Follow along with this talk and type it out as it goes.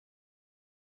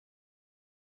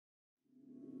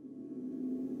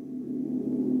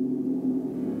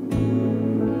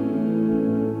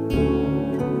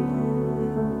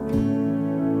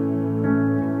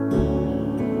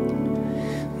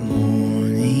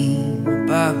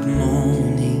stop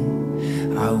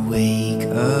moaning, I wake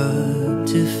up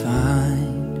to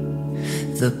find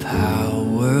the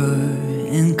power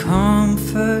and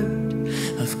comfort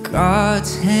of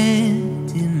God's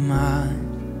hand in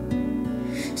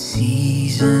mine.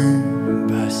 Season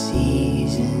by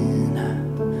season I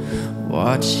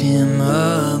watch Him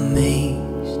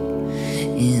amazed,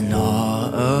 in awe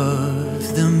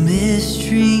of the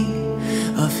mystery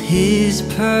of His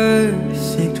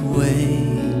perfect ways.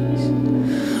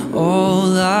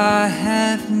 All I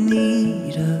have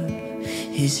need of,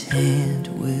 His hand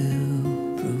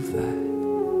will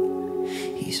provide.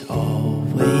 He's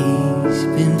always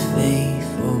been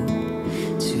faithful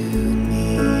to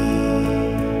me.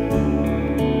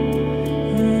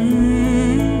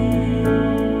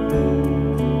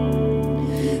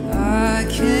 I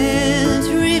can't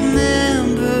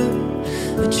remember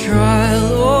a trial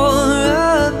or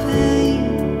a pain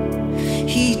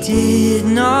He did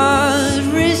not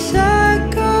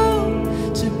recycle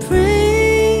to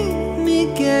bring me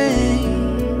gain.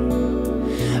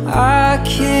 I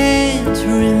can't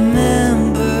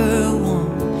remember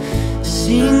one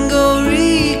single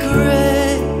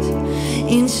regret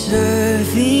in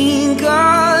serving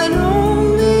God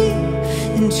only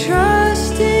and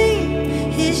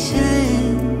trusting His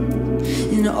hand.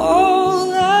 And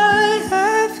all I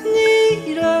have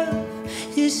need of,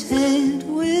 His hand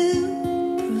will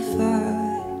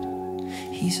provide.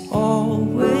 He's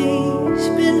always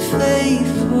been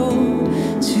faithful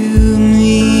to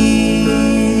me.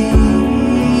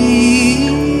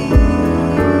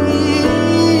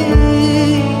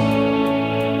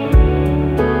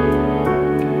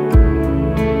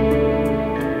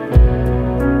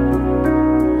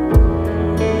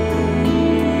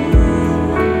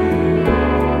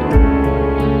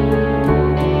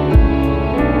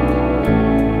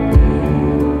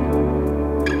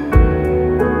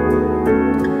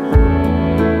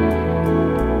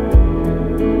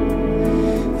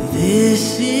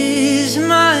 This is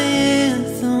my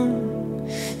anthem,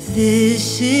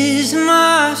 this is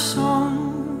my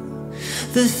song,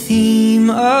 the theme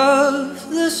of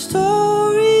the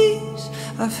stories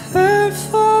I've heard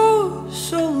for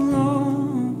so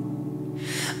long.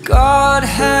 God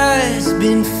has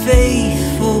been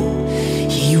faithful,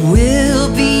 He will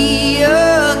be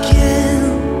again.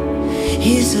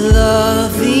 His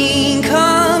loving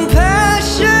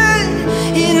compassion,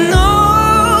 it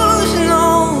knows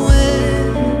no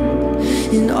end.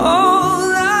 And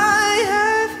all I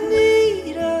have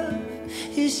need of,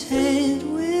 His hand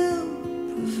will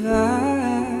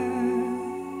provide.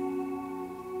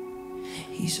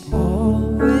 He's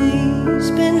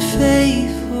always been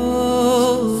faithful